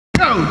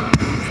Let's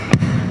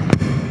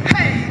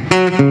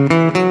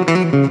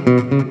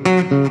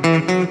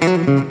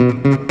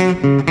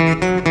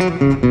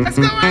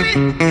go, Allie!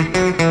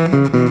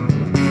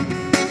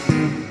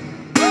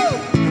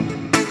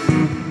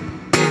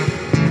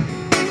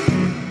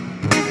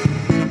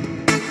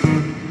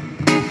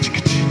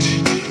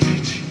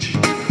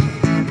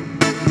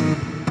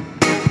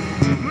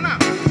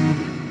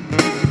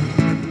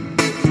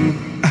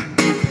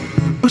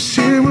 Oh,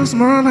 she was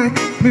more like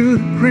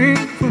beauty queen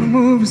for the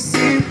movie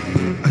scene.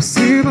 I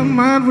see the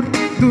mind, what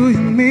do you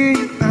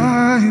mean?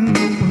 I am the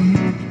one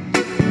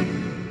who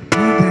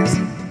danced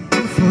on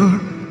the floor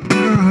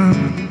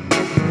around.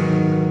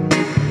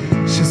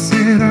 She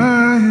said I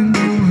am the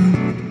one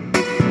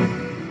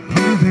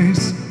who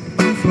danced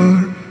on the floor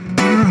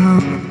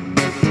around.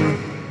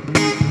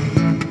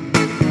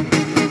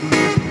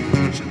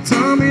 She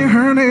told me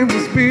her name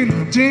was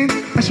Billie Jean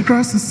as she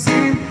crossed the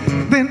scene.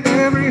 Then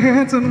every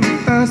head turned me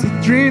as a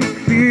dream,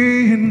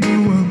 being the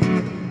one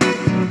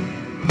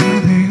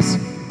who danced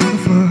on the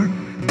floor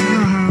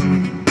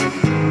around.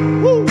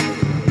 Woo!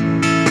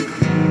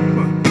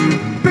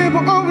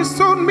 People always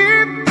told me,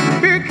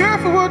 be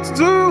careful what to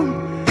do.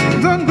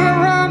 Don't go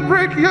around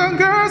break young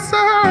girls'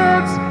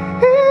 hearts.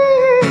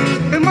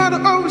 And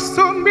mother always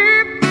told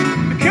me,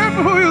 be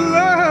careful who you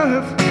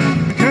love.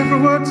 Be careful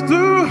what to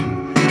do,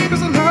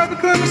 cause a love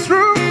becomes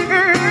true.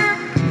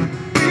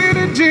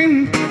 Billie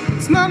Jean,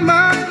 it's not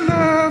my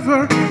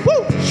lover.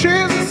 Woo!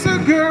 She's just a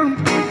girl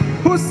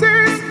who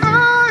says I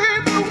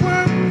ain't the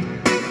one,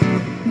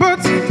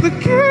 but the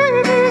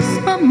kid is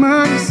not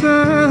my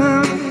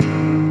son.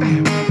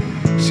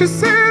 She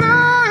said I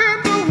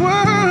ain't the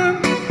one,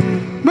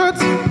 but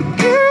the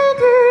kid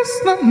is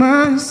not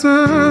my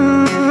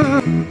son.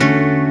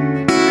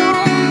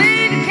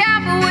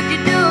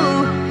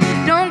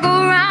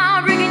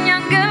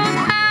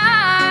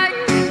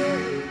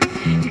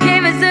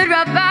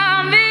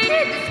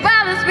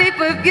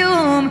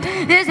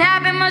 This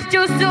happened much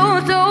too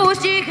soon, so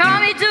she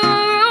called me to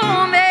her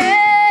room.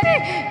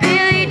 Hey,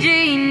 Billie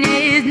Jean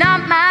is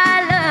not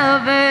my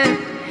lover.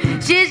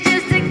 She's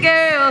just a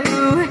girl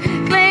who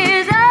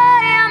claims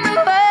I am the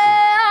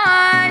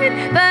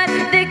one, but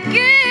the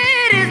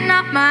kid is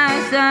not my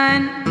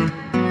son.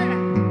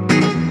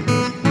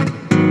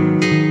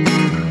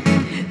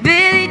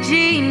 Billie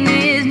Jean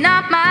is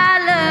not my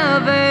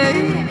lover.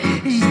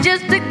 She's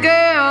just a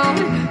girl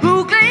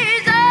who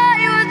claims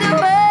I was the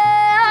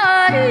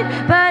one,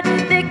 but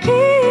the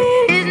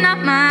kid is not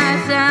my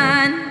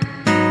son.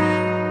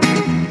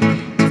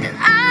 Says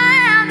I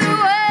am the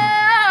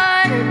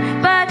one,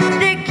 but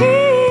the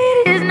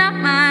kid is not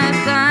my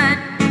son.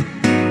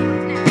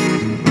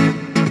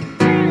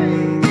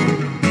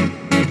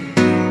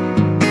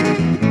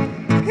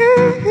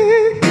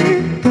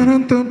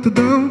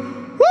 Dun-dun-dun-dun-dun.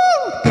 Woo!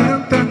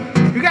 Dun-dun.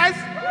 You guys?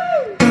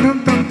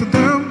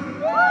 Dun-dun-dun-dun-dun.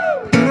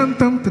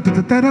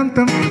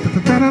 Dun-dun-dun-dun-dun-dun-dun.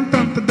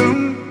 Dun-dun-dun-dun-dun.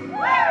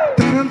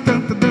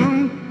 Dun-dun-dun-dun-dun.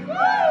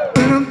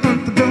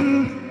 Dun-dun-dun-dun-dun.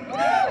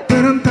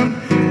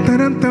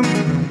 Dun-dun-dun-dun-dun.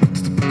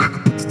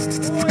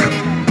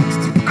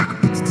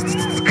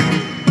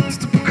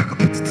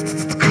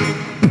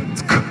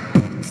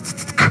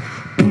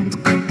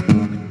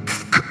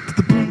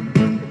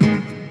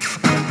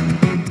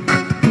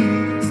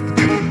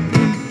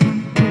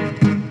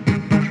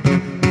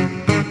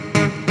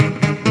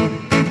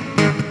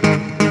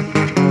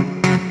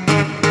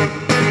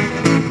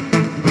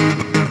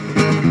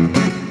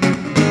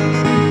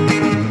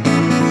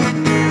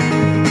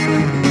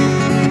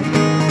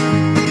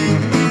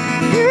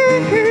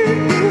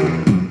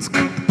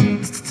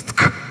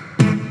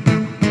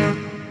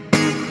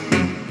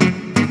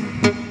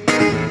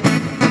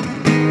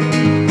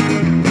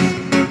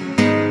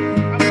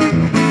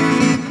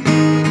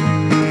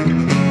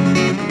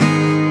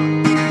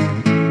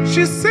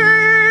 She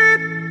said,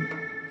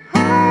 I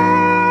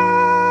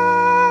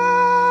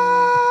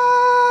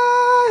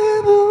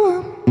am the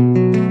one,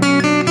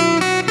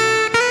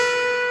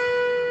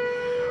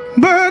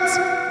 but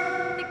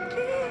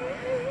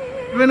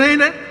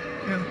Renee,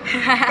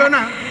 go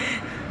now.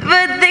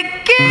 But the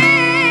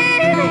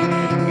kid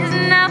is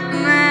not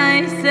my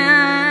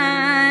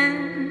son.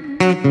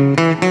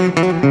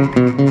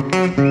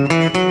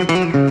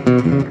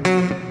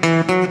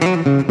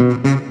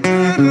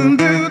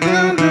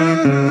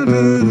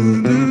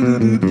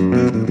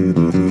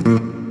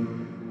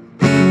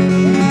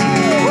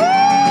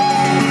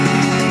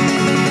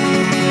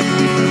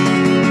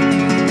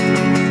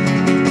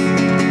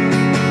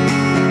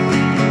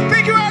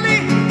 Thank you,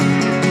 Allie!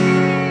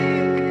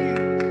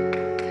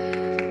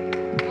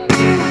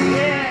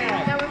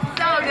 That was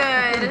so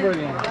good.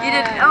 You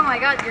did. Oh my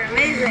God, you're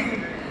amazing.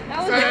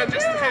 So I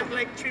just have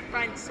like 3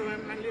 pints, so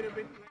I'm a little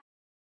bit.